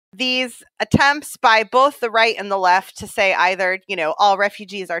these attempts by both the right and the left to say either, all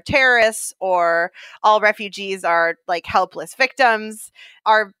refugees are terrorists or all refugees are like helpless victims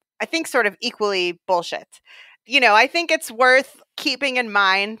are, I think, sort of equally bullshit. I think it's worth keeping in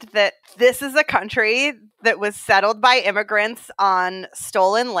mind that this is a country that was settled by immigrants on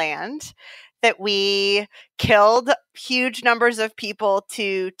stolen land, that we killed huge numbers of people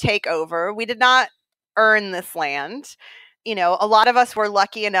to take over. We did not earn this land. A lot of us were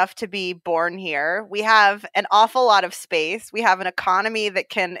lucky enough to be born here. We have an awful lot of space. We have an economy that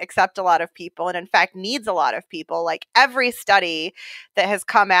can accept a lot of people and, in fact, needs a lot of people. Like, every study that has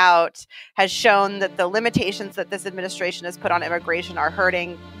come out has shown that the limitations that this administration has put on immigration are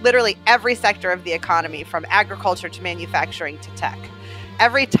hurting literally every sector of the economy, from agriculture to manufacturing to tech.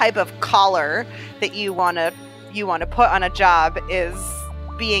 Every type of collar that you want to put on a job is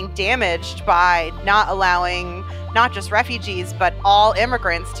being damaged by not allowing not just refugees, but all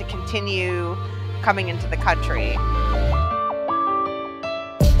immigrants to continue coming into the country.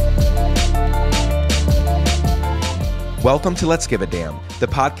 Welcome to Let's Give a Damn, the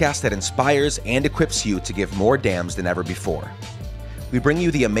podcast that inspires and equips you to give more damns than ever before. We bring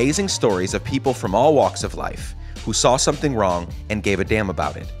you the amazing stories of people from all walks of life who saw something wrong and gave a damn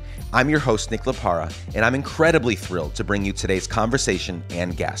about it. I'm your host, Nick Lapara, and I'm incredibly thrilled to bring you today's conversation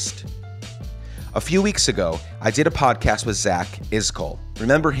and guest. A few weeks ago, I did a podcast with Zach Iscol.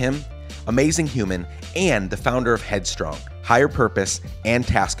 Remember him? Amazing human and the founder of Headstrong, Higher Purpose, and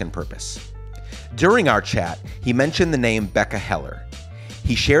Task and Purpose. During our chat, he mentioned the name Becca Heller.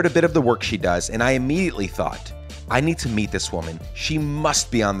 He shared a bit of the work she does, and I immediately thought, I need to meet this woman. She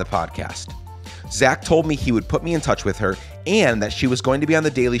must be on the podcast. Zach told me he would put me in touch with her and that she was going to be on The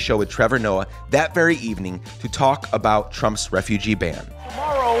Daily Show with Trevor Noah that very evening to talk about Trump's refugee ban.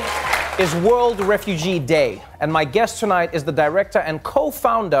 Tomorrow is World Refugee Day, and my guest tonight is the director and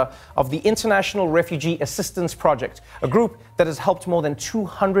co-founder of the International Refugee Assistance Project, a group that has helped more than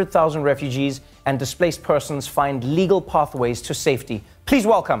 200,000 refugees and displaced persons find legal pathways to safety. Please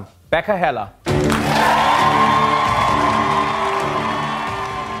welcome Becca Heller.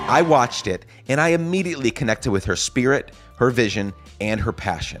 I watched it, and I immediately connected with her spirit, her vision, and her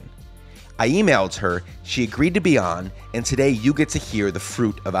passion. I emailed her, she agreed to be on, and today you get to hear the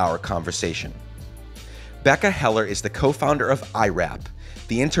fruit of our conversation. Becca Heller is the co-founder of IRAP,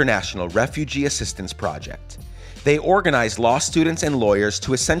 the International Refugee Assistance Project. They organize law students and lawyers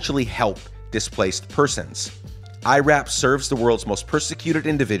to essentially help displaced persons. IRAP serves the world's most persecuted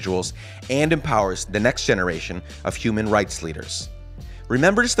individuals and empowers the next generation of human rights leaders.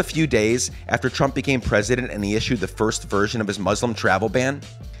 Remember just a few days after Trump became president and he issued the first version of his Muslim travel ban?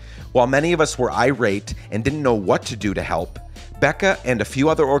 While many of us were irate and didn't know what to do to help, Becca and a few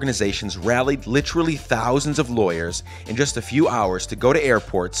other organizations rallied literally thousands of lawyers in just a few hours to go to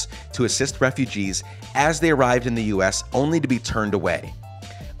airports to assist refugees as they arrived in the U.S., only to be turned away.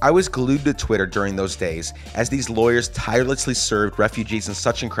 I was glued to Twitter during those days as these lawyers tirelessly served refugees in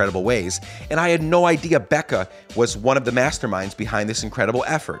such incredible ways, and I had no idea Becca was one of the masterminds behind this incredible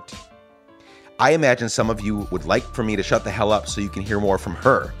effort. I imagine some of you would like for me to shut the hell up so you can hear more from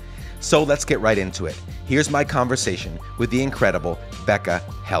her. So let's get right into it. Here's my conversation with the incredible Becca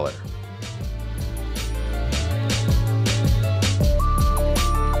Heller.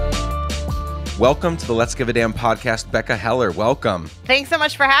 Welcome to the Let's Give a Damn podcast, Becca Heller. Welcome. Thanks so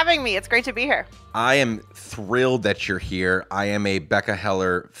much for having me. It's great to be here. I am thrilled that you're here. I am a Becca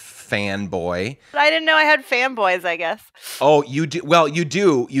Heller fanboy. I didn't know I had fanboys, I guess. Oh, you do? Well, you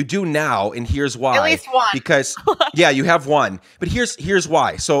do. You do now, and here's why. At least one. Because, yeah, you have one. But here's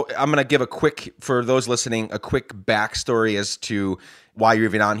why. So I'm going to give for those listening, a quick backstory as to why you're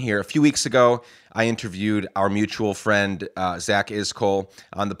even on here. A few weeks ago, I interviewed our mutual friend, Zach Iscol,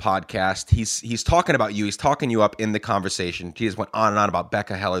 on the podcast. He's talking about you. He's talking you up in the conversation. He just went on and on about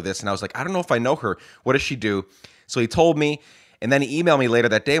Becca Heller this, and I was like, I don't know if I know her. What does she do? So he told me, and then he emailed me later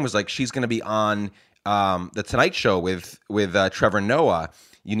that day and was like, she's going to be on the Tonight Show with Trevor Noah.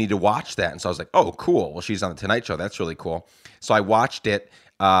 You need to watch that. And so I was like, oh, cool. Well, she's on the Tonight Show. That's really cool. So I watched it.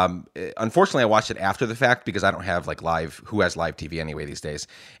 Unfortunately, I watched it after the fact because I don't have who has live TV anyway these days.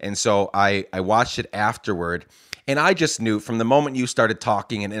 And so I watched it afterward, and I just knew from the moment you started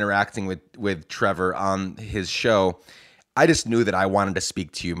talking and interacting with Trevor on his show, I just knew that I wanted to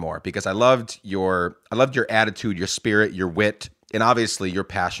speak to you more because I loved your attitude, your spirit, your wit, and obviously your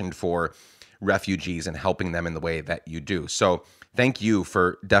passion for refugees and helping them in the way that you do. So thank you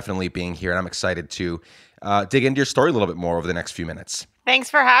for definitely being here, and I'm excited to dig into your story a little bit more over the next few minutes.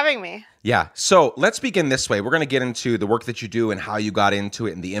 Thanks for having me. Yeah. So let's begin this way. We're going to get into the work that you do and how you got into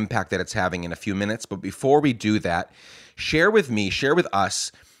it and the impact that it's having in a few minutes. But before we do that, share with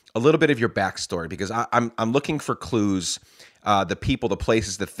us a little bit of your backstory, because I'm looking for clues, the people, the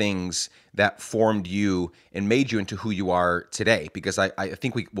places, the things that formed you and made you into who you are today. Because I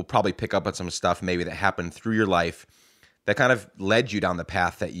think we will probably pick up on some stuff maybe that happened through your life that kind of led you down the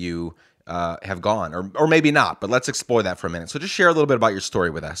path that you have gone, or maybe not. But let's explore that for a minute. So just share a little bit about your story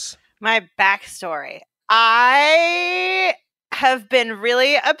with us. My backstory. I have been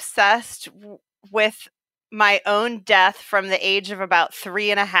really obsessed with my own death from the age of about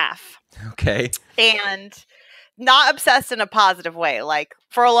 3.5. Okay. And not obsessed in a positive way, like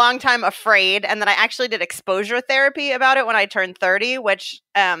for a long time afraid. And then I actually did exposure therapy about it when I turned 30, which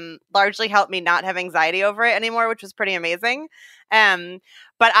largely helped me not have anxiety over it anymore, which was pretty amazing.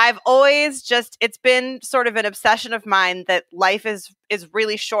 But I've always it's been sort of an obsession of mine that life is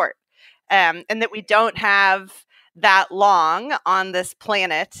really short, and that we don't have that long on this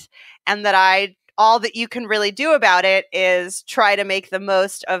planet, and that all that you can really do about it is try to make the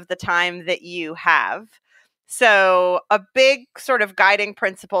most of the time that you have. So a big sort of guiding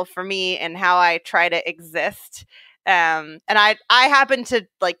principle for me in how I try to exist. And I happen to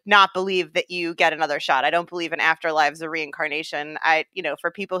not believe that you get another shot. I don't believe in afterlives or reincarnation.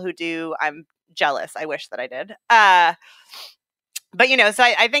 For people who do, I'm jealous. I wish that I did. But so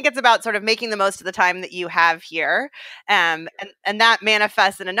I think it's about sort of making the most of the time that you have here. And that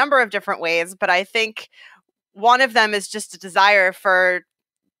manifests in a number of different ways. But I think one of them is just a desire for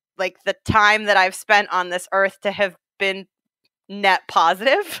the time that I've spent on this earth to have been net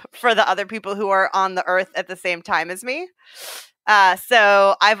positive for the other people who are on the earth at the same time as me.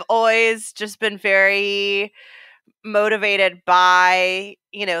 So I've always just been very motivated by,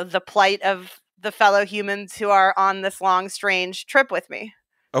 the plight of the fellow humans who are on this long, strange trip with me.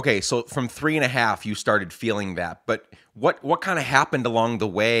 Okay, so from 3.5, you started feeling that, but what kind of happened along the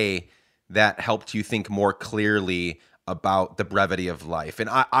way that helped you think more clearly about the brevity of life? And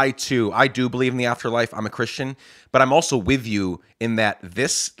I too, I do believe in the afterlife. I'm a Christian, but I'm also with you in that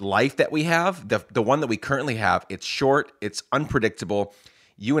this life that we have, the one that we currently have, it's short, it's unpredictable.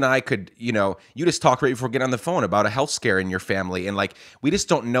 You and I could, you just talked right before getting on the phone about a health scare in your family, and we just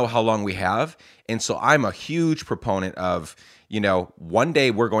don't know how long we have. And so I'm a huge proponent of, one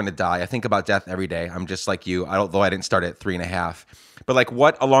day we're going to die. I think about death every day. I'm just like you, although I didn't start at 3.5. But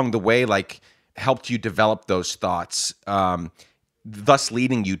what along the way, helped you develop those thoughts, thus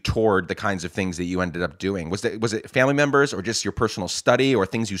leading you toward the kinds of things that you ended up doing? Was it family members, or just your personal study, or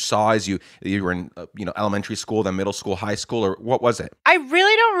things you saw as you were in elementary school, then middle school, high school, or what was it? I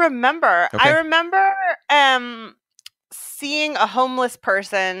really don't remember. Okay. I remember seeing a homeless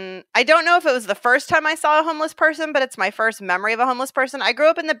person. I don't know if it was the first time I saw a homeless person, but it's my first memory of a homeless person. I grew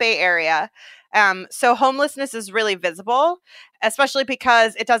up in the Bay Area. So homelessness is really visible, especially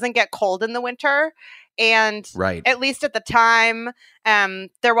because it doesn't get cold in the winter. And right. At least at the time,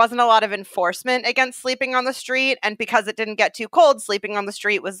 there wasn't a lot of enforcement against sleeping on the street. And because it didn't get too cold, sleeping on the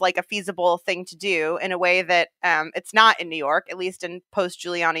street was a feasible thing to do in a way that it's not in New York, at least in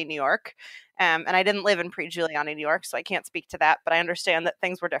post-Giuliani New York. And I didn't live in pre-Giuliani New York, so I can't speak to that. But I understand that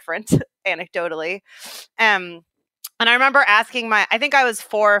things were different anecdotally. And I remember asking I think I was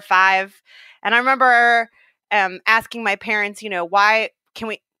 4 or 5. And I remember asking my parents, why can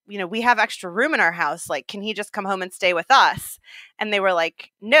we have extra room in our house. Can he just come home and stay with us? And they were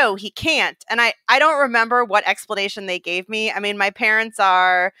like, no, he can't. And I don't remember what explanation they gave me. I mean, my parents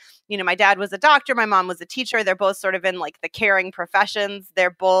are, my dad was a doctor. My mom was a teacher. They're both sort of in the caring professions.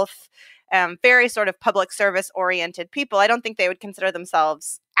 They're both very sort of public service oriented people. I don't think they would consider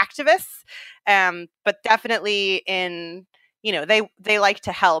themselves activists, but definitely in they like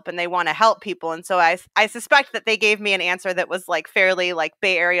to help and they want to help people. And so I suspect that they gave me an answer that was fairly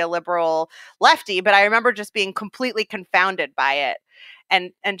Bay Area liberal lefty, but I remember just being completely confounded by it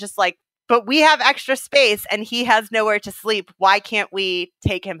and just but we have extra space and he has nowhere to sleep. Why can't we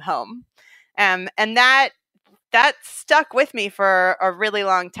take him home? And that stuck with me for a really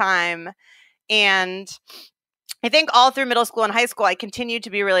long time. And I think all through middle school and high school, I continued to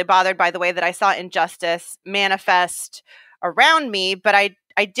be really bothered by the way that I saw injustice manifest around me, but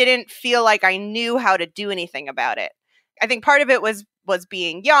I didn't feel like I knew how to do anything about it. I think part of it was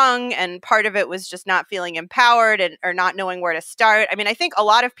being young, and part of it was just not feeling empowered or not knowing where to start. I mean, I think a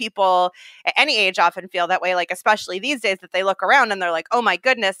lot of people at any age often feel that way, especially these days, that they look around and they're like, oh my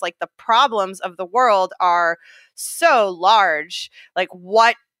goodness, the problems of the world are so large.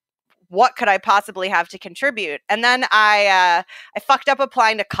 What could I possibly have to contribute? And then I fucked up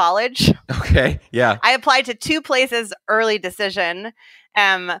applying to college. Okay, yeah. I applied to 2 places, early decision.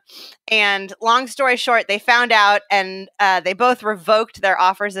 And long story short, they found out and they both revoked their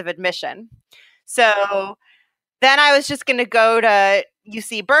offers of admission. So then I was just going to go to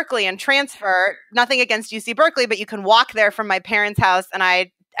UC Berkeley and transfer. Nothing against UC Berkeley, but you can walk there from my parents' house. And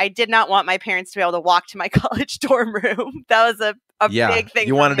I did not want my parents to be able to walk to my college dorm room. That was a big thing.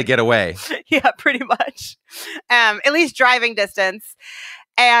 You wanted to get away. Yeah, pretty much. At least driving distance.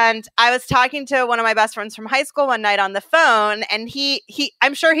 And I was talking to one of my best friends from high school one night on the phone, and he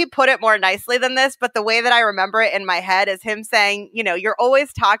I'm sure he put it more nicely than this, but the way that I remember it in my head is him saying, you're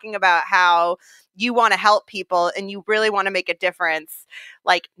always talking about how you want to help people and you really want to make a difference.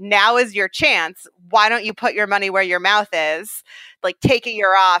 Like, now is your chance. Why don't you put your money where your mouth is? Like, take a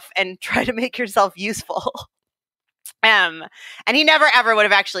year off and try to make yourself useful. And he never ever would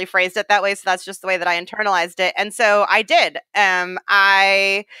have actually phrased it that way. So that's just the way that I internalized it. And so I did.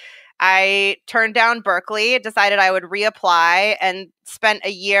 I turned down Berkeley, decided I would reapply, and spent a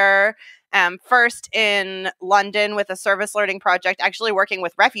year first in London with a service learning project, actually working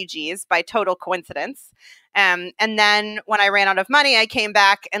with refugees by total coincidence. And then when I ran out of money, I came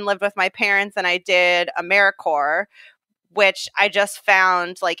back and lived with my parents, and I did AmeriCorps, which I just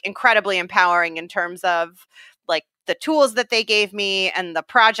found like incredibly empowering in terms of like the tools that they gave me and the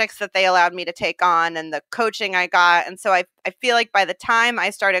projects that they allowed me to take on and the coaching I got. And so I feel like by the time I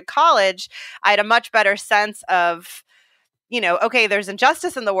started college, I had a much better sense of, okay, there's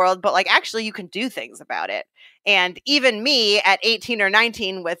injustice in the world, but like actually you can do things about it. And even me at 18 or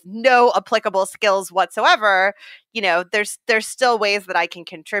 19 with no applicable skills whatsoever, there's still ways that I can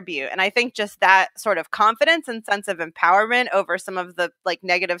contribute. And I think just that sort of confidence and sense of empowerment over some of the like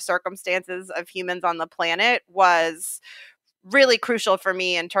negative circumstances of humans on the planet was really crucial for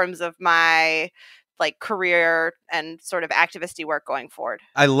me in terms of my like career and sort of activisty work going forward.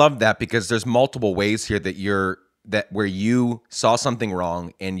 I love that because there's multiple ways here that where you saw something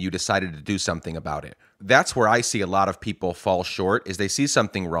wrong and you decided to do something about it. That's where I see a lot of people fall short, is they see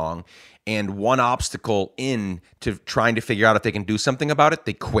something wrong, and one obstacle in to trying to figure out if they can do something about it,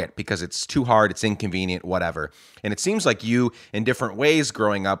 they quit because it's too hard, it's inconvenient, whatever. And it seems like you, in different ways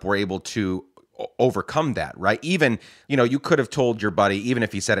growing up, were able to overcome that, right? Even, you could have told your buddy, even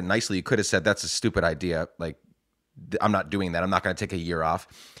if he said it nicely, you could have said, that's a stupid idea. Like, I'm not doing that. I'm not going to take a year off.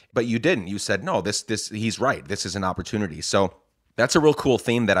 But you didn't. You said, no, this he's right. This is an opportunity. So that's a real cool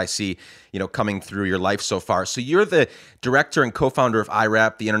theme that I see, coming through your life so far. So you're the director and co-founder of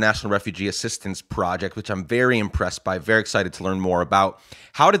IRAP, the International Refugee Assistance Project, which I'm very impressed by, very excited to learn more about.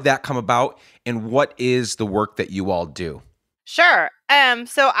 How did that come about, and what is the work that you all do? Sure.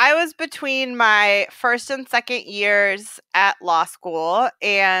 So I was between my first and second years at law school,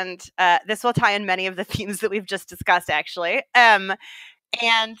 and this will tie in many of the themes that we've just discussed, actually.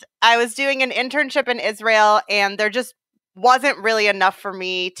 And I was doing an internship in Israel, and there just wasn't really enough for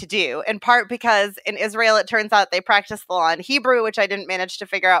me to do, in part because in Israel, it turns out they practice the law in Hebrew, which I didn't manage to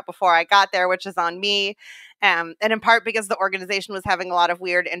figure out before I got there, which is on me. And in part because the organization was having a lot of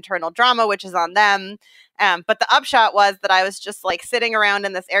weird internal drama, which is on them. But the upshot was that I was just like sitting around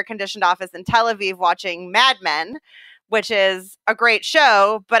in this air-conditioned office in Tel Aviv watching Mad Men, which is a great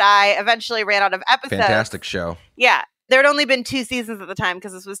show, but I eventually ran out of episodes. Fantastic show. Yeah. There had only been 2 seasons at the time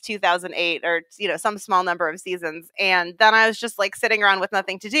because this was 2008 or, some small number of seasons. And then I was just like sitting around with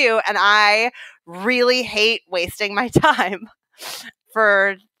nothing to do. And I really hate wasting my time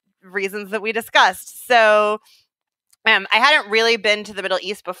for reasons that we discussed. So I hadn't really been to the Middle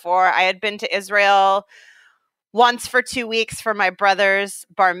East before. I had been to Israel once for 2 weeks for my brother's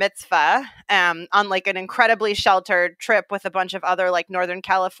bar mitzvah, on like an incredibly sheltered trip with a bunch of other like Northern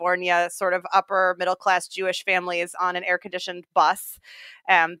California sort of upper middle class Jewish families on an air conditioned bus.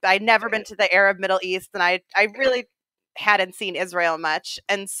 I'd never been to the Arab Middle East, and I really hadn't seen Israel much.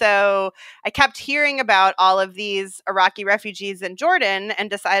 And so I kept hearing about all of these Iraqi refugees in Jordan and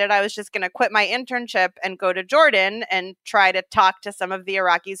decided I was just going to quit my internship and go to Jordan and try to talk to some of the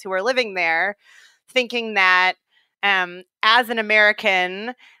Iraqis who were living there, thinking that as an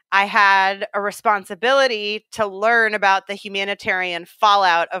American, I had a responsibility to learn about the humanitarian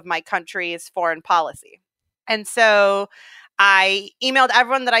fallout of my country's foreign policy. And so I emailed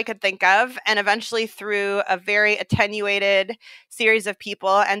everyone that I could think of, and eventually through a very attenuated series of people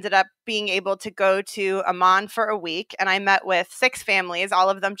ended up being able to go to Amman for a week. And I met with 6 families,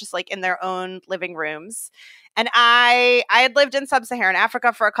 all of them just like in their own living rooms. And I had lived in sub-Saharan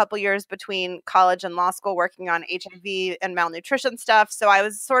Africa for a couple years between college and law school working on HIV and malnutrition stuff. So I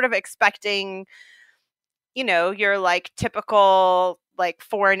was sort of expecting, your like typical like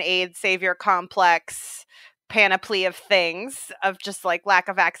foreign aid savior complex panoply of things of just like lack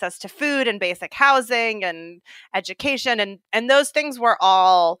of access to food and basic housing and education. And those things were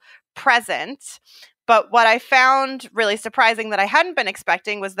all present. But what I found really surprising that I hadn't been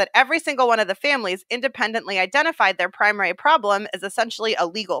expecting was that every single one of the families independently identified their primary problem as essentially a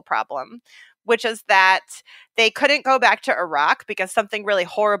legal problem, which is that they couldn't go back to Iraq because something really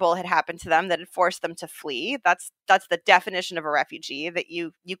horrible had happened to them that had forced them to flee. That's the definition of a refugee, that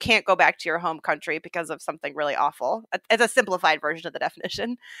you can't go back to your home country because of something really awful. It's a simplified version of the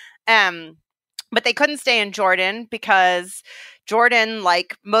definition. But they couldn't stay in Jordan because Jordan,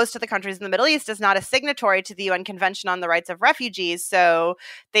 like most of the countries in the Middle East, is not a signatory to the UN Convention on the Rights of Refugees. So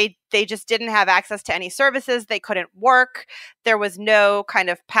they just didn't have access to any services. They couldn't work. There was no kind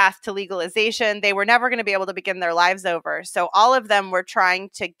of path to legalization. They were never going to be able to begin their lives over. So all of them were trying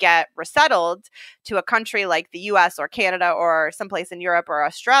to get resettled to a country like the US or Canada or someplace in Europe or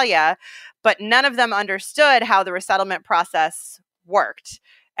Australia, but none of them understood how the resettlement process worked.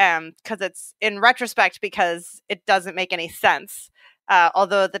 Because it's in retrospect, because it doesn't make any sense.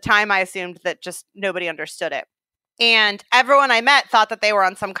 Although at the time I assumed that just nobody understood it. And everyone I met thought that they were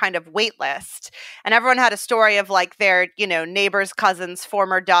on some kind of wait list. And everyone had a story of like their, neighbors, cousins,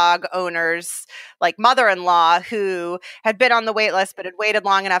 former dog owners, like mother-in-law who had been on the wait list but had waited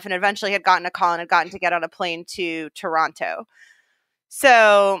long enough and eventually had gotten a call and had gotten to get on a plane to Toronto.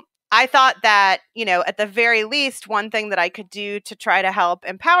 So I thought that, at the very least, one thing that I could do to try to help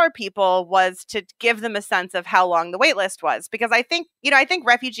empower people was to give them a sense of how long the wait list was. Because I think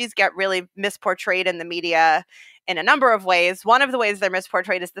refugees get really misportrayed in the media in a number of ways. One of the ways they're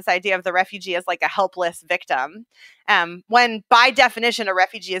misportrayed is this idea of the refugee as like a helpless victim. When by definition, a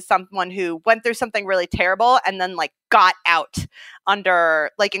refugee is someone who went through something really terrible and then like got out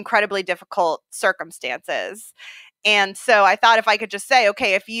under like incredibly difficult circumstances. And so I thought if I could just say,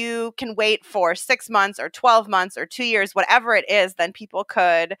 okay, if you can wait for 6 months or 12 months or 2 years, whatever it is, then people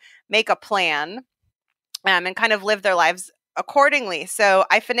could make a plan and kind of live their lives accordingly. So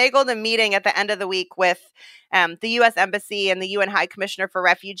I finagled a meeting at the end of the week with the U.S. Embassy and the UN High Commissioner for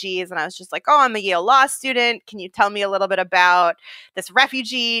Refugees. And I was just like, oh, I'm a Yale Law student. Can you tell me a little bit about this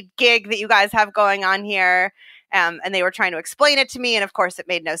refugee gig that you guys have going on here? And they were trying to explain it to me. And of course, it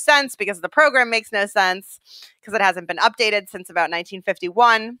made no sense because the program makes no sense because it hasn't been updated since about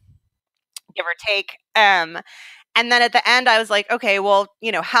 1951, give or take. And then at the end, I was like, okay, well,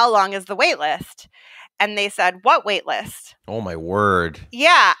 how long is the wait list? And they said, what wait list? Oh, my word.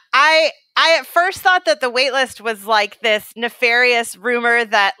 Yeah, I at first thought that the wait list was like this nefarious rumor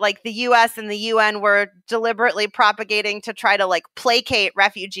that like the US and the UN were deliberately propagating to try to like placate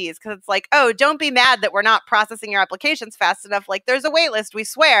refugees. Because it's like, oh, don't be mad that we're not processing your applications fast enough. Like there's a wait list, we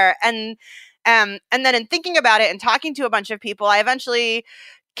swear. And then in thinking about it and talking to a bunch of people, I eventually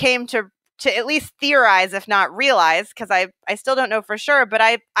came to at least theorize, if not realize, because I still don't know for sure, but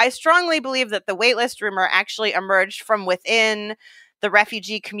I strongly believe that the waitlist rumor actually emerged from within the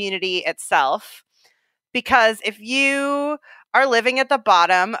refugee community itself. Because if you are living at the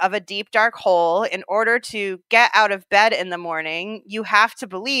bottom of a deep, dark hole, in order to get out of bed in the morning, you have to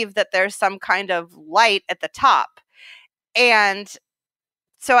believe that there's some kind of light at the top. And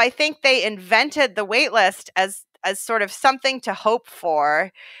so I think they invented the waitlist as sort of something to hope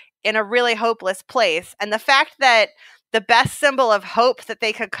for in a really hopeless place. And the fact that the best symbol of hope that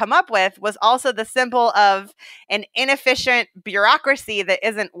they could come up with was also the symbol of an inefficient bureaucracy that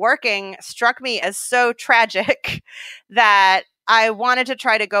isn't working struck me as so tragic that I wanted to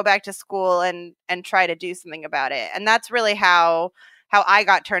try to go back to school and try to do something about it. And that's really how I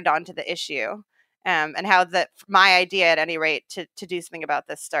got turned on to the issue. And how my idea, at any rate, to do something about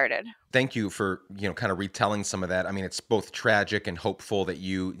this started. Thank you for kind of retelling some of that. I mean, it's both tragic and hopeful that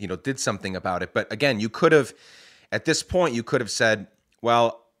you did something about it. But again, you could have, at this point, you could have said,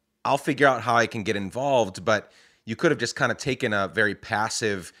 "Well, I'll figure out how I can get involved." But you could have just kind of taken a very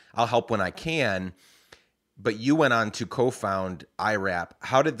passive, "I'll help when I can." But you went on to co-found IRAP.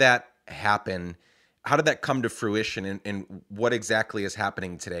 How did that happen? How did that come to fruition, and what exactly is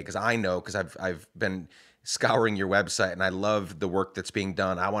happening today? Because I know, because I've been scouring your website and I love the work that's being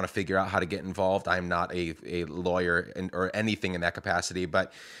done. I want to figure out how to get involved. I'm not a lawyer or anything in that capacity,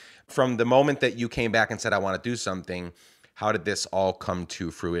 but from the moment that you came back and said, I want to do something, how did this all come to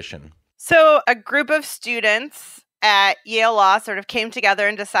fruition? So a group of students at Yale Law sort of came together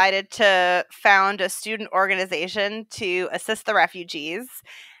and decided to found a student organization to assist the refugees.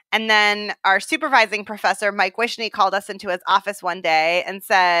 And then our supervising professor, Mike Wishney, called us into his office one day and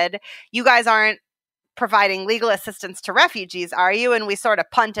said, you guys aren't providing legal assistance to refugees, are you? And we sort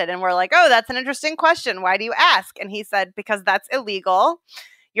of punted and we're like, oh, that's an interesting question. Why do you ask? And he said, because that's illegal.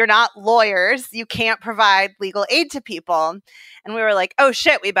 You're not lawyers. You can't provide legal aid to people. And we were like, oh,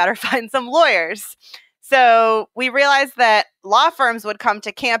 shit, we better find some lawyers. So we realized that law firms would come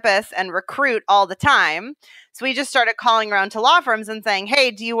to campus and recruit all the time. So we just started calling around to law firms and saying,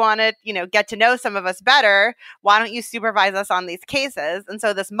 hey, do you want to, get to know some of us better? Why don't you supervise us on these cases? And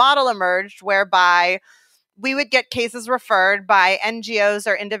so this model emerged whereby we would get cases referred by NGOs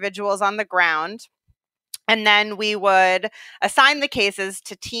or individuals on the ground. And then we would assign the cases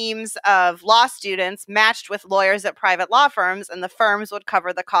to teams of law students matched with lawyers at private law firms, and the firms would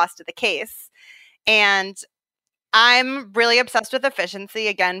cover the cost of the case. And I'm really obsessed with efficiency,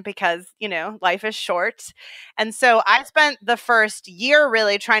 again, because, life is short. And so I spent the first year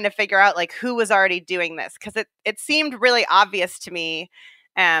really trying to figure out like who was already doing this, because it seemed really obvious to me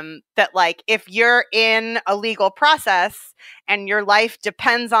that like if you're in a legal process and your life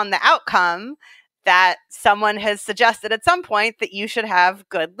depends on the outcome, that someone has suggested at some point that you should have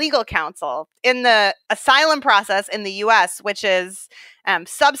good legal counsel. In the asylum process in the US, which is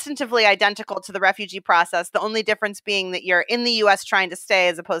substantively identical to the refugee process, the only difference being that you're in the US trying to stay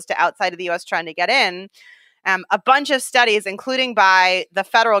as opposed to outside of the US trying to get in, a bunch of studies, including by the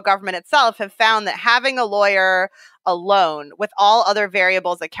federal government itself, have found that having a lawyer alone with all other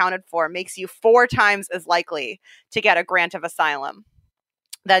variables accounted for makes you 4 times as likely to get a grant of asylum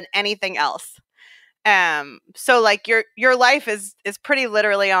than anything else. So like your life is pretty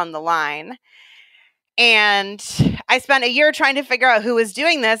literally on the line. And I spent a year trying to figure out who was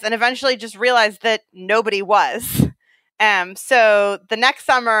doing this and eventually just realized that nobody was. So the next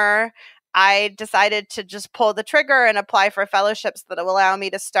summer, I decided to just pull the trigger and apply for fellowships that will allow me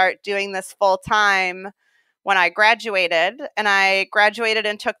to start doing this full time when I graduated. And I graduated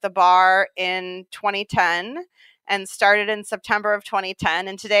and took the bar in 2010 and started in September of 2010.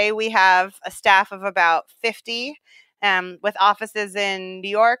 And today we have a staff of about 50 with offices in New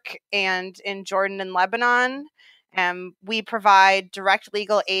York and in Jordan and Lebanon. We provide direct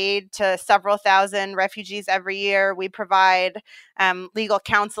legal aid to several thousand refugees every year. We provide legal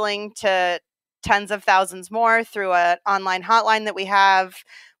counseling to tens of thousands more through an online hotline that we have.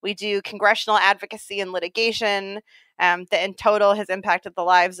 We do congressional advocacy and litigation that in total has impacted the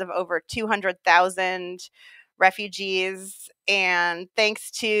lives of over 200,000 refugees. And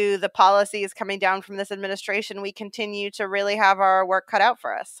thanks to the policies coming down from this administration, we continue to really have our work cut out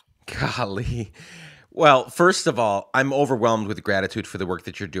for us. Golly. Well, first of all, I'm overwhelmed with gratitude for the work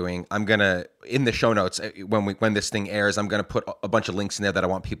that you're doing. I'm going to, in the show notes, when this thing airs, I'm going to put a bunch of links in there that I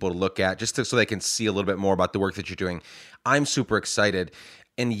want people to look at so they can see a little bit more about the work that you're doing. I'm super excited.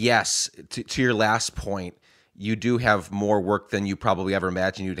 And yes, to your last point, you do have more work than you probably ever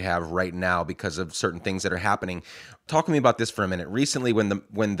imagined you'd have right now because of certain things that are happening. Talk to me about this for a minute. Recently, when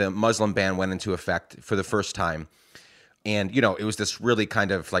the Muslim ban went into effect for the first time, and it was this really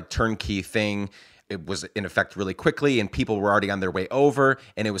kind of like turnkey thing. It was in effect really quickly, and people were already on their way over,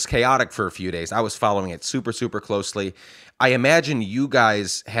 and it was chaotic for a few days. I was following it super, super closely. I imagine you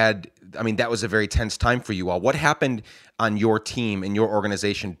guys that was a very tense time for you all. What happened on your team and your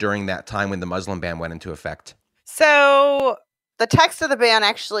organization during that time when the Muslim ban went into effect? So the text of the ban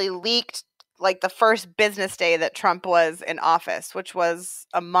actually leaked like the first business day that Trump was in office, which was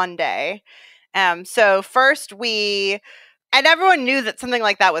a Monday. So first and everyone knew that something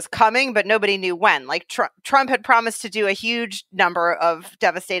like that was coming, but nobody knew when. Like Trump had promised to do a huge number of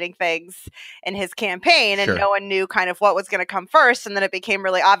devastating things in his campaign, and no one knew kind of what was going to come first. And then it became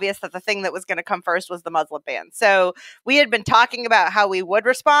really obvious that the thing that was going to come first was the Muslim ban. So we had been talking about how we would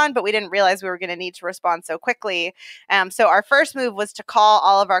respond, but we didn't realize we were going to need to respond so quickly. So our first move was to call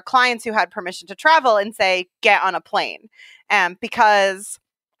all of our clients who had permission to travel and say, get on a plane. Because,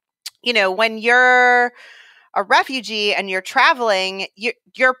 when you're a refugee and you're traveling,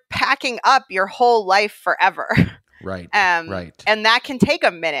 you're packing up your whole life forever. Right. Right. And that can take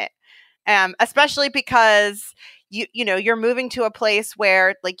a minute, especially because you're moving to a place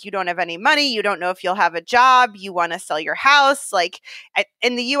where like you don't have any money, you don't know if you'll have a job, you want to sell your house. Like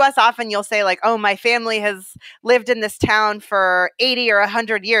in the US, often you'll say like, oh, my family has lived in this town for 80 or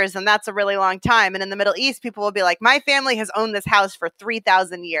 100 years, and that's a really long time. And in the Middle East, people will be like, my family has owned this house for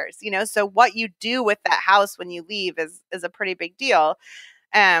 3,000 years. So what you do with that house when you leave is a pretty big deal.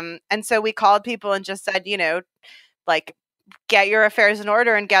 And so we called people and just said, like, get your affairs in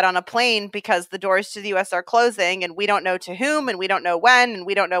order and get on a plane, because the doors to the US are closing and we don't know to whom, and we don't know when, and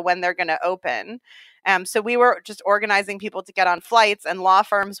we don't know when they're going to open. So we were just organizing people to get on flights, and law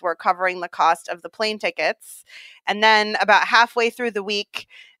firms were covering the cost of the plane tickets. And then about halfway through the week,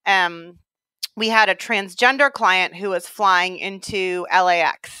 we had a transgender client who was flying into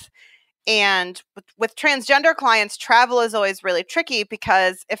LAX. And with transgender clients, travel is always really tricky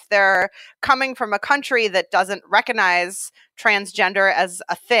because if they're coming from a country that doesn't recognize transgender as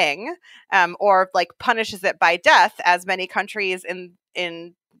a thing, or like punishes it by death, as many countries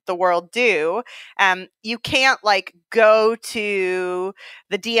in the world do, you can't like go to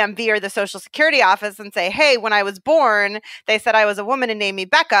the DMV or the Social Security office and say, hey, when I was born, they said I was a woman and named me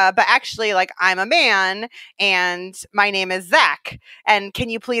Becca, but actually like I'm a man and my name is Zach. And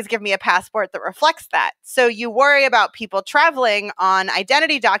can you please give me a passport that reflects that? So you worry about people traveling on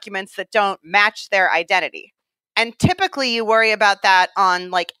identity documents that don't match their identity. And typically you worry about that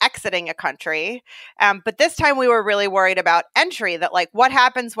on like exiting a country. But this time we were really worried about entry, that like what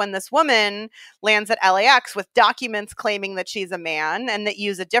happens when this woman lands at LAX with documents claiming that she's a man and that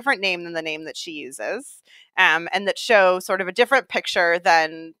use a different name than the name that she uses, and that show sort of a different picture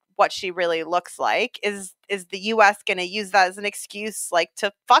than what she really looks like. Is the US going to use that as an excuse like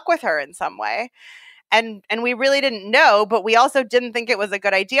to fuck with her in some way? And we really didn't know, but we also didn't think it was a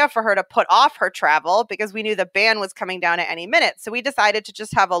good idea for her to put off her travel because we knew the ban was coming down at any minute. So we decided to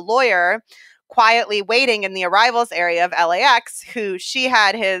just have a lawyer quietly waiting in the arrivals area of LAX, who she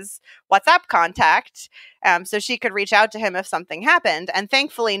had his WhatsApp contact, so she could reach out to him if something happened. And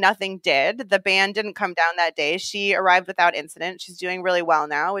thankfully, nothing did. The ban didn't come down that day. She arrived without incident. She's doing really well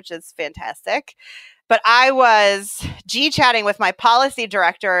now, which is fantastic. But I was G-chatting with my policy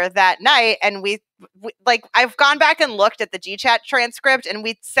director that night, and we like I've gone back and looked at the G-chat transcript, and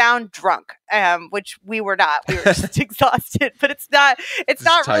we sound drunk, which we were not. We were just exhausted. But it's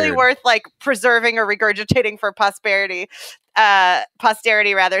not really worth like preserving or regurgitating for posterity.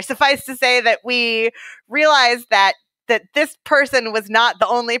 Suffice to say that we realized that this person was not the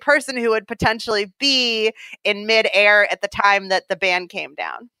only person who would potentially be in midair at the time that the ban came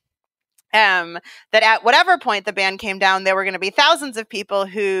down. That at whatever point the ban came down, there were going to be thousands of people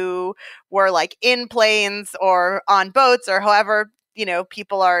who were like in planes or on boats or however,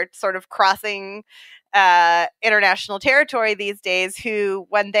 people are sort of crossing international territory these days, who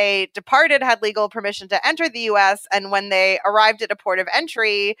when they departed had legal permission to enter the US, and when they arrived at a port of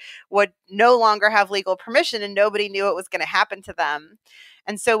entry would no longer have legal permission, and nobody knew what was going to happen to them.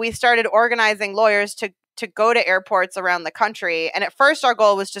 And so we started organizing lawyers to go to airports around the country. And at first our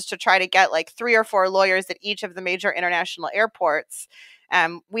goal was just to try to get like 3 or 4 lawyers at each of the major international airports.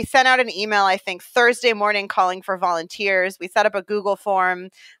 We sent out an email, I think, Thursday morning calling for volunteers. We set up a Google form.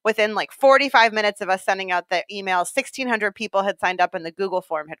 Within like 45 minutes of us sending out the email, 1,600 people had signed up and the Google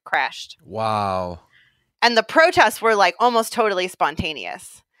form had crashed. Wow. And the protests were like almost totally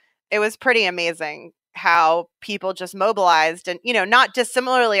spontaneous. It was pretty amazing how people just mobilized, and not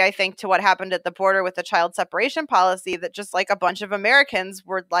dissimilarly, I think, to what happened at the border with the child separation policy, that just like a bunch of Americans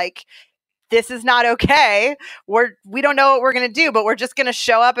were like, this is not okay. We don't know what we're going to do, but we're just going to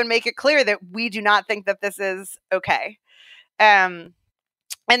show up and make it clear that we do not think that this is okay.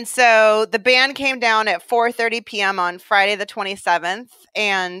 And so the ban came down at 4:30 p.m. on Friday the 27th,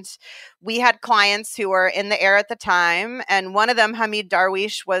 and we had clients who were in the air at the time, and one of them, Hamid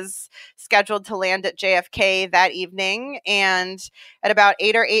Darwish, was scheduled to land at JFK that evening, and at about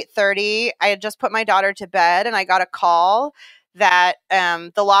 8 or 8:30, I had just put my daughter to bed, and I got a call that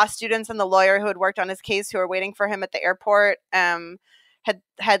the law students and the lawyer who had worked on his case, who were waiting for him at the airport,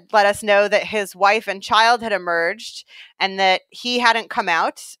 had let us know that his wife and child had emerged and that he hadn't come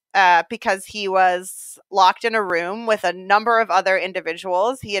out because he was locked in a room with a number of other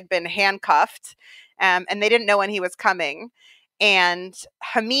individuals. He had been handcuffed, and they didn't know when he was coming. And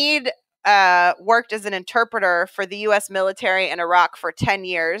Hamid worked as an interpreter for the U.S. military in Iraq for 10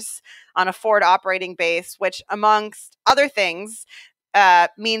 years on a forward operating base, which, amongst other things,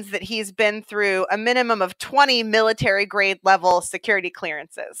 means that he's been through a minimum of 20 military grade level security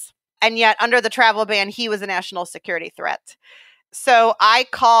clearances. And yet, under the travel ban, he was a national security threat. So I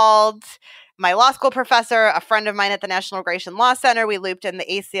called my law school professor, a friend of mine at the National Immigration Law Center. We looped in the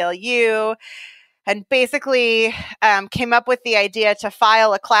ACLU and basically came up with the idea to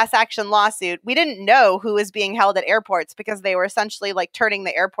file a class action lawsuit. We didn't know who was being held at airports because they were essentially like turning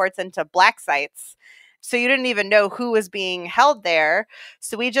the airports into black sites. So you didn't even know who was being held there.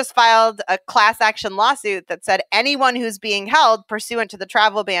 So we just filed a class action lawsuit that said anyone who's being held pursuant to the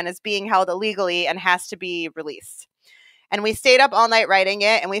travel ban is being held illegally and has to be released. And we stayed up all night writing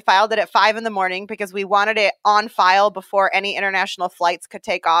it, and we filed it at 5 a.m. because we wanted it on file before any international flights could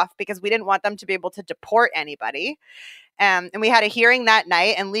take off, because we didn't want them to be able to deport anybody. And we had a hearing that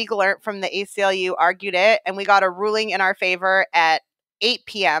night, and Legal Alert from the ACLU argued it, and we got a ruling in our favor at 8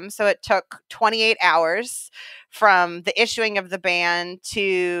 p.m. So it took 28 hours from the issuing of the ban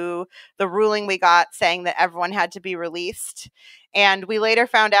to the ruling we got saying that everyone had to be released. And we later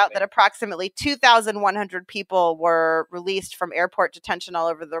found out that approximately 2,100 people were released from airport detention all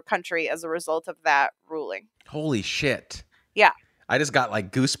over the country as a result of that ruling. Holy shit. Yeah. I just got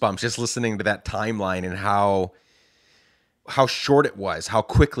like goosebumps just listening to that timeline and how short it was, how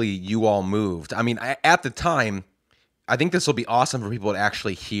quickly you all moved. I mean, at the time, I think this will be awesome for people to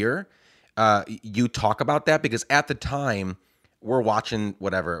actually hear you talk about that, because at the time we're watching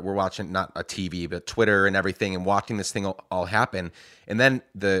whatever, we're watching not a TV, but Twitter and everything, and watching this thing all happen. And then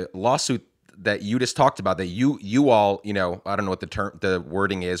the lawsuit that you just talked about, that you all, you know, I don't know what the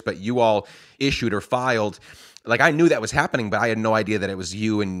wording is, but you all issued or filed. Like, I knew that was happening, but I had no idea that it was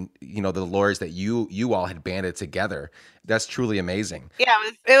you and, you know, the lawyers that you all had banded together. That's truly amazing. Yeah,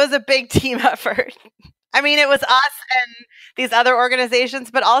 it was a big team effort. I mean, it was us and these other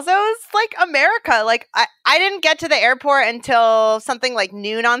organizations, but also it was like America. Like, I didn't get to the airport until something like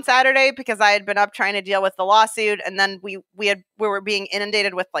noon on Saturday because I had been up trying to deal with the lawsuit, and then we were being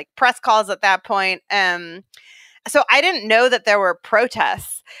inundated with like press calls at that point. So I didn't know that there were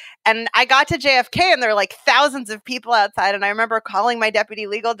protests. And I got to JFK and there were like thousands of people outside. And I remember calling my deputy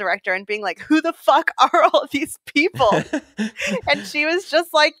legal director and being like, who the fuck are all these people? And she was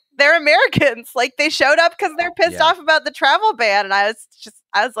just like, they're Americans. Like, they showed up because they're pissed off about the travel ban. And I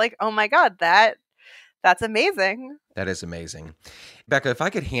was like, oh my God, that's amazing. That is amazing. Becca, if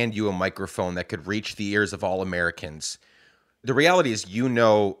I could hand you a microphone that could reach the ears of all Americans, the reality is, you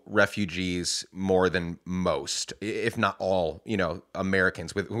know, refugees more than most, if not all, you know,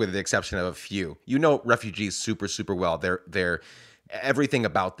 Americans, with the exception of a few. You know refugees super, super well. They're everything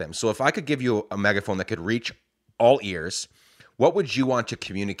about them. So if I could give you a megaphone that could reach all ears, what would you want to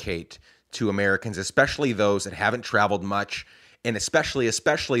communicate to Americans, especially those that haven't traveled much, and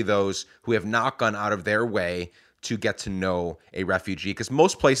especially those who have not gone out of their way to get to know a refugee? Because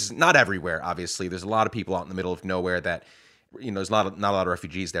most places, not everywhere, obviously, there's a lot of people out in the middle of nowhere that, you know, there's not a lot of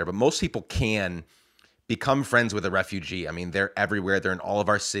refugees there, but most people can become friends with a refugee. I mean, they're everywhere. They're in all of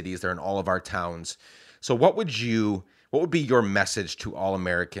our cities. They're in all of our towns. So what would be your message to all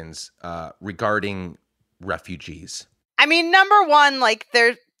Americans regarding refugees? I mean, number one, like,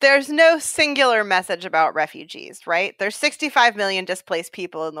 there's no singular message about refugees, right? There's 65 million displaced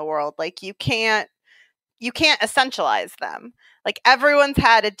people in the world. Like, you can't essentialize them. Like, everyone's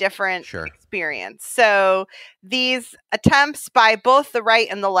had a different experience. So these attempts by both the right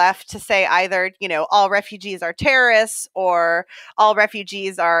and the left to say either, you know, all refugees are terrorists or all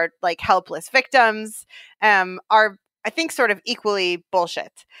refugees are like helpless victims are, I think, sort of equally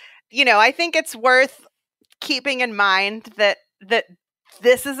bullshit. You know, I think it's worth keeping in mind that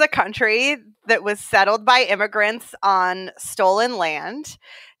this is a country that was settled by immigrants on stolen land,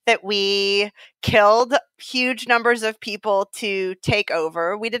 that we killed huge numbers of people to take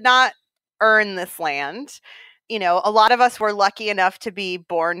over. We did not earn this land. You know, a lot of us were lucky enough to be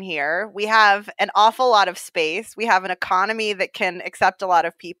born here. We have an awful lot of space. We have an economy that can accept a lot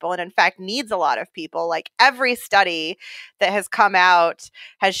of people and, in fact, needs a lot of people. Like, every study that has come out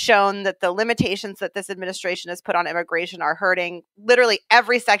has shown that the limitations that this administration has put on immigration are hurting literally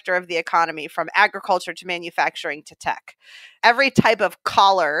every sector of the economy, from agriculture to manufacturing to tech. Every type of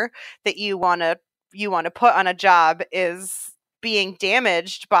collar that you want to put on a job is being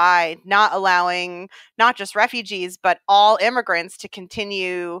damaged by not allowing not just refugees, but all immigrants to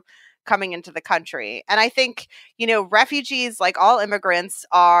continue coming into the country. And I think, you know, refugees, like all immigrants,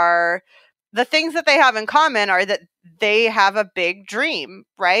 are the things that they have in common are that they have a big dream,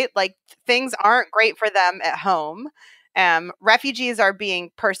 right? Like, things aren't great for them at home. Refugees are being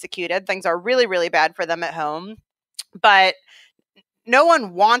persecuted. Things are really, really bad for them at home, but no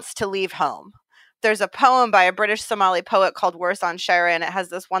one wants to leave home. There's a poem by a British Somali poet called Warsan Shira, and it has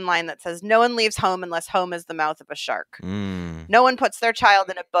this one line that says, "No one leaves home unless home is the mouth of a shark. No one puts their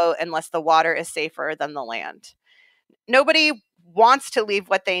child in a boat unless the water is safer than the land." Nobody wants to leave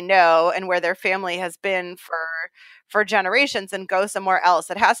what they know and where their family has been for generations and go somewhere else.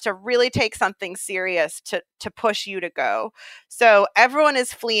 It has to really take something serious to push you to go. So everyone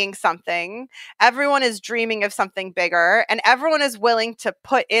is fleeing something. Everyone is dreaming of something bigger, and everyone is willing to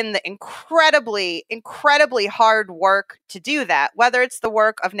put in the incredibly, incredibly hard work to do that, whether it's the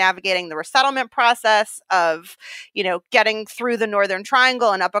work of navigating the resettlement process, of, you know, getting through the Northern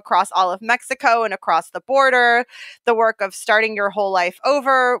Triangle and up across all of Mexico and across the border, the work of starting your whole life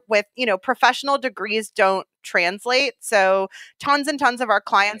over with, you know, professional degrees don't translate. So tons and tons of our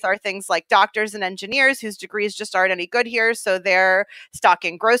clients are things like doctors and engineers whose degrees just aren't any good here. So they're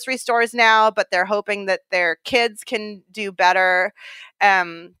stocking grocery stores now, but they're hoping that their kids can do better.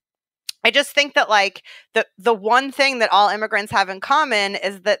 I just think that like the one thing that all immigrants have in common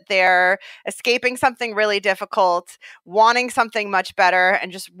is that they're escaping something really difficult, wanting something much better,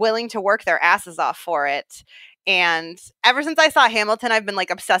 and just willing to work their asses off for it. And ever since I saw Hamilton, I've been like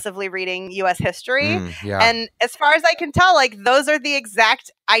obsessively reading US history. Yeah. And as far as I can tell, like those are the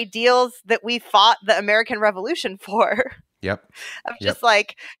exact ideals that we fought the American Revolution for. Yep. Of just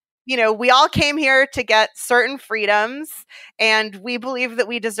like, we all came here to get certain freedoms, and we believe that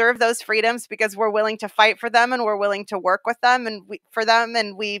we deserve those freedoms because we're willing to fight for them and we're willing to work with them and for them,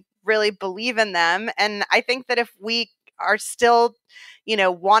 and we really believe in them. And I think that if we are still,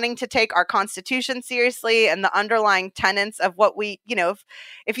 wanting to take our Constitution seriously and the underlying tenets of what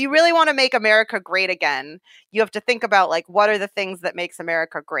if you really want to make America great again, you have to think about like, what are the things that makes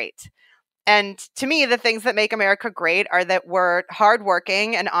America great? And to me, the things that make America great are that we're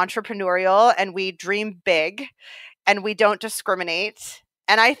hardworking and entrepreneurial, and we dream big, and we don't discriminate.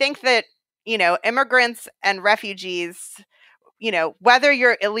 And I think that, immigrants and refugees, whether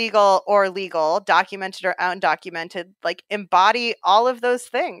you're illegal or legal, documented or undocumented, like embody all of those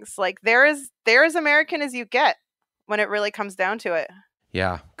things. Like they're as American as you get when it really comes down to it.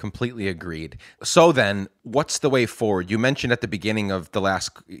 Yeah, completely agreed. So then, what's the way forward? You mentioned at the beginning of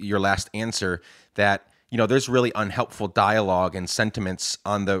your last answer that, there's really unhelpful dialogue and sentiments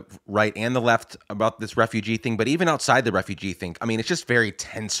on the right and the left about this refugee thing, but even outside the refugee thing, I mean, it's just very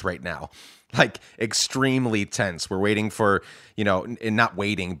tense right now. Like extremely tense. We're waiting for, and not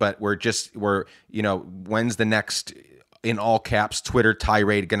waiting, but when's the next, in all caps, Twitter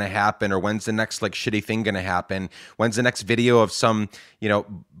tirade going to happen? Or when's the next like shitty thing going to happen? When's the next video of some,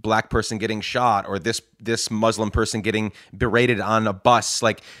 black person getting shot, or this Muslim person getting berated on a bus?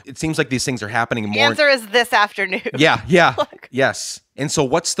 Like, it seems like these things are happening more. The answer is this afternoon. Yeah. Yes. And so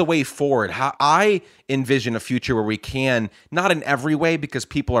what's the way forward? How I envision a future where we can, not in every way because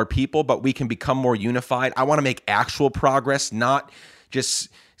people are people, but we can become more unified. I want to make actual progress, not just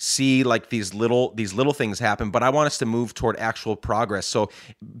see like these little things happen, but I want us to move toward actual progress. So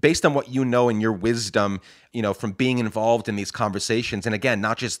based on what you know and your wisdom, from being involved in these conversations, and again,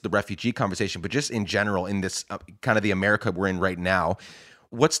 not just the refugee conversation, but just in general in this kind of the America we're in right now,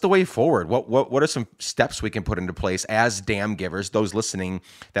 what's the way forward? What are some steps we can put into place as damn givers, those listening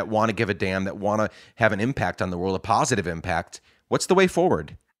that want to give a damn, that want to have an impact on the world, a positive impact? What's the way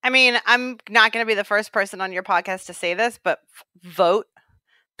forward? I mean, I'm not going to be the first person on your podcast to say this, but vote.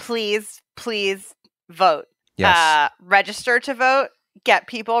 Please vote. Yes. Register to vote. Get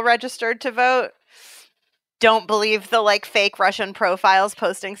people registered to vote. Don't believe the like fake Russian profiles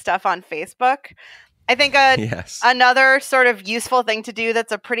posting stuff on Facebook. I think another sort of useful thing to do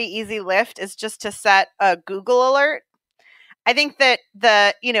that's a pretty easy lift is just to set a Google alert. I think that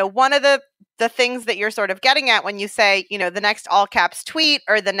one of the things that you're sort of getting at when you say, the next all caps tweet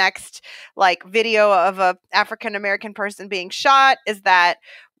or the next like video of a African American person being shot is that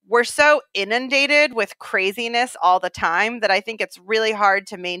we're so inundated with craziness all the time that I think it's really hard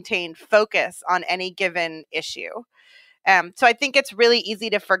to maintain focus on any given issue. So I think it's really easy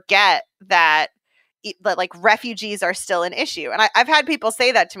to forget that like refugees are still an issue. And I've had people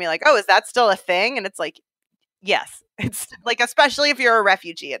say that to me like, oh, is that still a thing? And it's like, yes, it's like, especially if you're a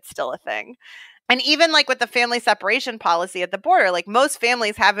refugee, it's still a thing. And even like with the family separation policy at the border, like most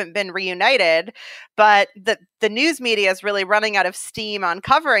families haven't been reunited, but the news media is really running out of steam on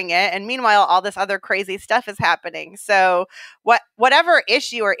covering it. And meanwhile, all this other crazy stuff is happening. So whatever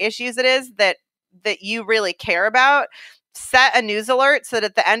issue or issues it is that you really care about, set a news alert so that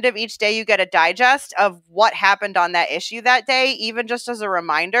at the end of each day you get a digest of what happened on that issue that day, even just as a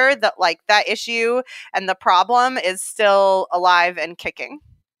reminder that like that issue and the problem is still alive and kicking.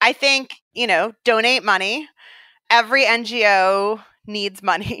 I think, donate money. Every NGO needs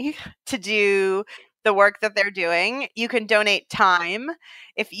money to do the work that they're doing. You can donate time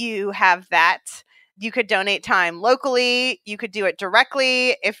if you have that. You could donate time locally. You could do it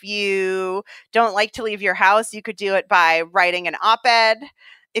directly. If you don't like to leave your house, you could do it by writing an op-ed.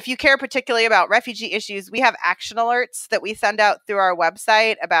 If you care particularly about refugee issues, we have action alerts that we send out through our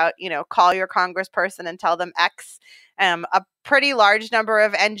website about, call your congressperson and tell them X. A pretty large number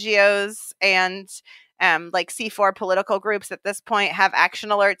of NGOs and like C4 political groups at this point have action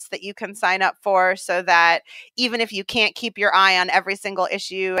alerts that you can sign up for so that even if you can't keep your eye on every single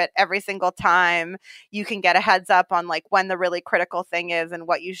issue at every single time, you can get a heads up on like when the really critical thing is and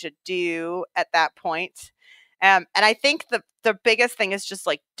what you should do at that point. And I think the biggest thing is just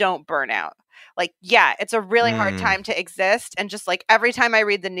like, don't burn out. Like, yeah, it's a really hard time to exist. And just like every time I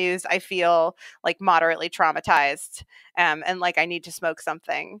read the news, I feel like moderately traumatized and like I need to smoke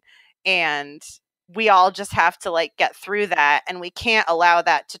something. And we all just have to like get through that, and we can't allow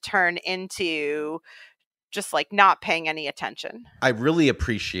that to turn into just like not paying any attention. I really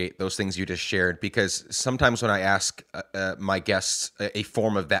appreciate those things you just shared, because sometimes when I ask my guests a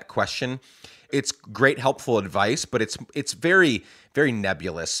form of that question, it's great, helpful advice, but it's very, very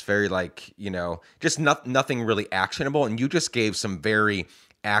nebulous, very like, just nothing really actionable. And you just gave some very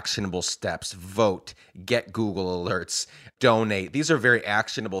actionable steps. Vote, get Google alerts, donate. These are very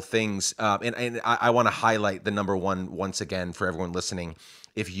actionable things. And I want to highlight the number one once again for everyone listening.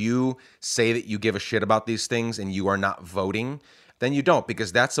 If you say that you give a shit about these things and you are not voting, then you don't,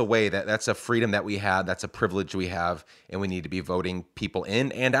 because that's a freedom that we have. That's a privilege we have. And we need to be voting people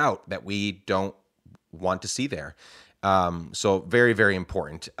in and out that we don't want to see there. So very, very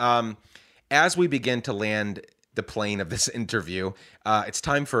important. As we begin to land the plane of this interview, it's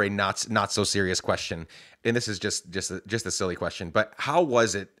time for a not so serious question. And this is just a silly question, but how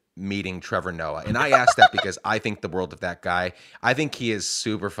was it meeting Trevor Noah? And I ask that because I think the world of that guy. I think he is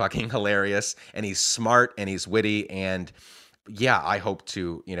super fucking hilarious, and he's smart and he's witty, and yeah, I hope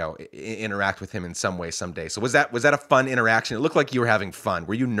to, interact with him in some way someday. So was that a fun interaction? It looked like you were having fun.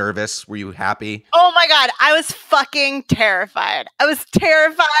 Were you nervous? Were you happy? Oh my God, I was fucking terrified. To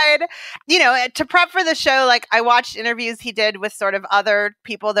prep for the show, like I watched interviews he did with sort of other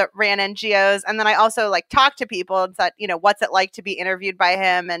people that ran NGOs. And then I also like talked to people and said, what's it like to be interviewed by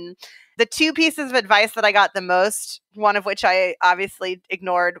him? And the two pieces of advice that I got the most, one of which I obviously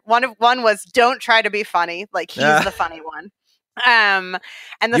ignored. One was don't try to be funny. Like he's the funny one. And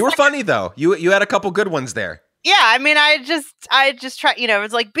you were funny though. You had a couple good ones there. Yeah, I mean, I just try, it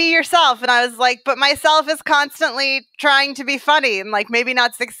was like, be yourself. And I was like, but myself is constantly trying to be funny and like maybe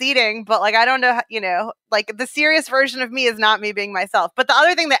not succeeding, but like, I don't know, like the serious version of me is not me being myself. But the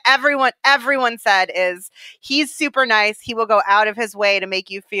other thing that everyone said is he's super nice. He will go out of his way to make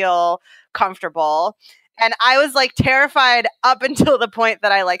you feel comfortable. And I was like terrified up until the point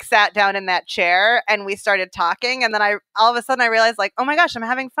that I like sat down in that chair and we started talking. And then all of a sudden I realized like, oh my gosh, I'm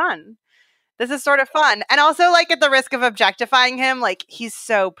having fun. This is sort of fun. And also like at the risk of objectifying him, like he's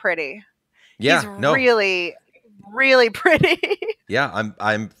so pretty. Yeah. He's really, really pretty. Yeah,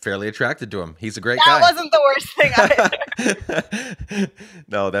 I'm fairly attracted to him. He's a great guy. That wasn't the worst thing either.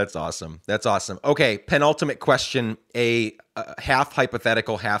 No, that's awesome. That's awesome. Okay, penultimate question, a half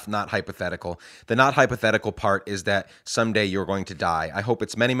hypothetical, half not hypothetical. The not hypothetical part is that someday you're going to die. I hope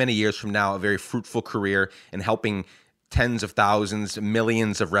it's many, many years from now, a very fruitful career in helping tens of thousands,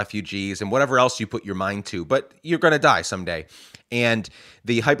 millions of refugees, and whatever else you put your mind to. But you're going to die someday. And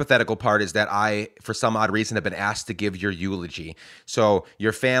the hypothetical part is that I, for some odd reason, have been asked to give your eulogy. So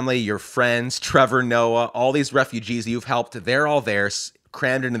your family, your friends, Trevor Noah, all these refugees you've helped, they're all there,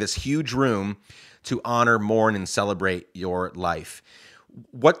 crammed into this huge room to honor, mourn, and celebrate your life.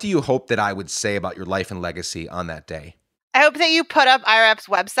 What do you hope that I would say about your life and legacy on that day? I hope that you put up IRAP's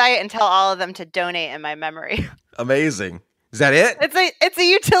website and tell all of them to donate in my memory. Amazing. Is that it? It's a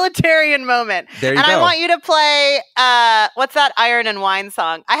utilitarian moment. There you go. And I want you to play, what's that Iron and Wine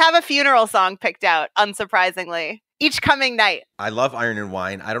song? I have a funeral song picked out, unsurprisingly. Each Coming Night. I love Iron and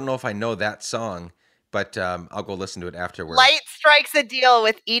Wine. I don't know if I know that song, but I'll go listen to it afterwards. Light strikes a deal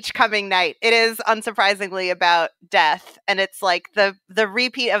with each coming night. It is unsurprisingly about death. And it's like the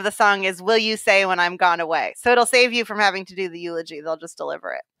repeat of the song is, will you say when I'm gone away? So it'll save you from having to do the eulogy. They'll just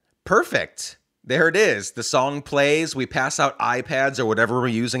deliver it. Perfect. There it is. The song plays. We pass out iPads or whatever we're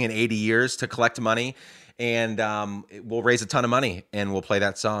using in 80 years to collect money. And we'll raise a ton of money and we'll play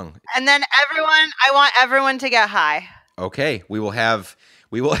that song. And then I want everyone to get high. Okay. We will have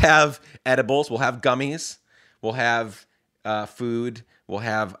edibles. We'll have gummies. We'll have food. We'll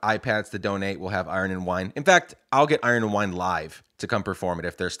have iPads to donate. We'll have Iron and Wine. In fact, I'll get Iron and Wine live to come perform it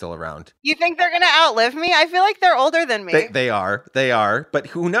if they're still around. You think they're going to outlive me? I feel like they're older than me. They are. But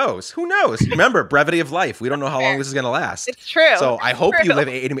who knows? Remember, brevity of life. We don't know how long this is going to last. It's true. So I hope you live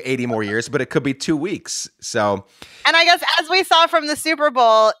 80 more years, but it could be 2 weeks. So, and I guess as we saw from the Super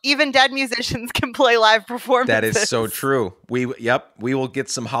Bowl, even dead musicians can play live performances. That is so true. We will get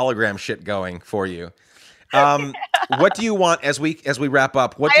some hologram shit going for you. What do you want as we wrap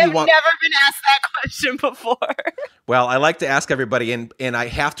up? What do you want? I have never been asked that question before. Well, I like to ask everybody, and I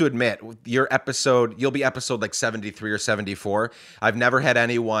have to admit, you'll be episode like 73 or 74. I've never had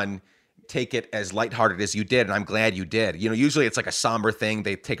anyone take it as lighthearted as you did, and I'm glad you did. Usually it's like a somber thing.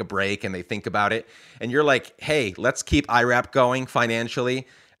 They take a break and they think about it, and you're like, hey, let's keep IRAP going financially.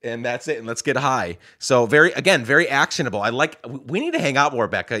 and that's it. And let's get high. So very actionable. We need to hang out more,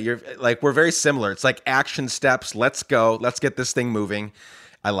 Becca. We're very similar. It's like action steps. Let's go. Let's get this thing moving.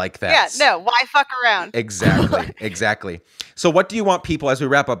 I like that. Yeah, no, why fuck around? Exactly. So what do you want people, as we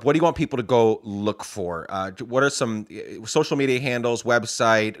wrap up, what do you want people to go look for? What are some social media handles,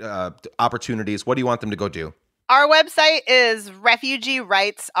 website, opportunities? What do you want them to go do? Our website is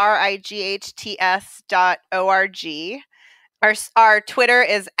refugeerights.org. Our Twitter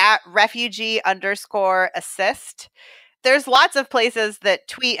is @refugee_assist. There's lots of places that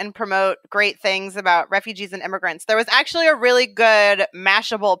tweet and promote great things about refugees and immigrants. There was actually a really good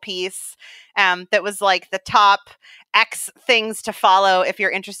Mashable piece that was like the top X things to follow if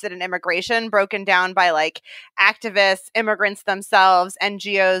you're interested in immigration, broken down by like activists, immigrants themselves,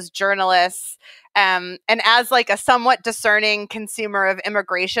 NGOs, journalists. And as like a somewhat discerning consumer of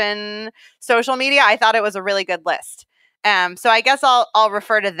immigration social media, I thought it was a really good list. So I guess I'll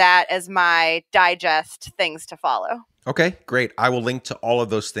refer to that as my digest things to follow. Okay, great. I will link to all of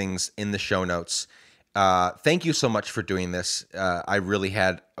those things in the show notes. Thank you so much for doing this. I really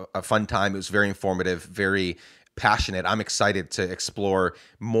had a fun time. It was very informative, very passionate. I'm excited to explore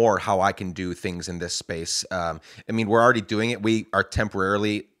more how I can do things in this space. I mean, we're already doing it.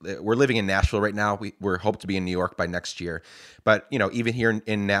 We're living in Nashville right now. We're hope to be in New York by next year. But, even here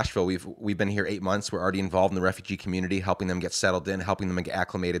in Nashville, we've been here 8 months. We're already involved in the refugee community, helping them get settled in, helping them get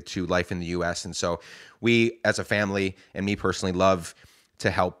acclimated to life in the U.S. And so we, as a family, and me personally, love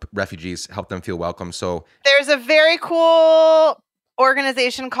to help refugees, help them feel welcome. So there's a very cool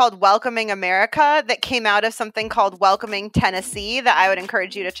organization called Welcoming America that came out of something called Welcoming Tennessee that I would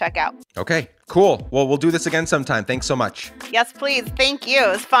encourage you to check out. Okay, cool. Well, we'll do this again sometime. Thanks so much. Yes, please. Thank you. It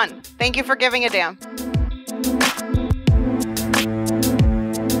was fun. Thank you for giving a damn.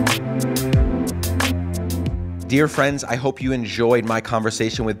 Dear friends, I hope you enjoyed my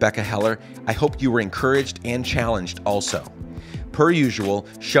conversation with Becca Heller. I hope you were encouraged and challenged also. Per usual,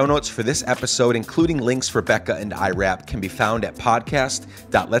 show notes for this episode, including links for Becca and IRAP, can be found at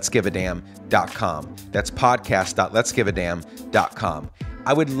podcast.letsgiveadamn.com. That's podcast.letsgiveadamn.com.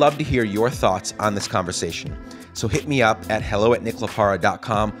 I would love to hear your thoughts on this conversation. So hit me up at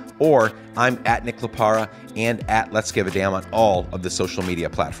hello@nicklapara.com, or I'm at Nick Lapara and at Let's Give a Damn on all of the social media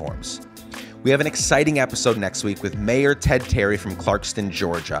platforms. We have an exciting episode next week with Mayor Ted Terry from Clarkston,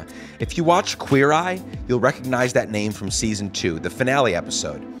 Georgia. If you watch Queer Eye, you'll recognize that name from season 2, the finale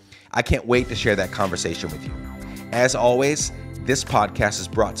episode. I can't wait to share that conversation with you. As always, this podcast is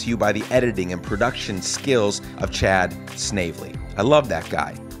brought to you by the editing and production skills of Chad Snavely. I love that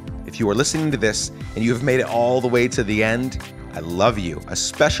guy. If you are listening to this and you have made it all the way to the end, I love you. A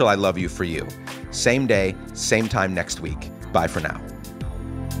special I love you for you. Same day, same time next week. Bye for now.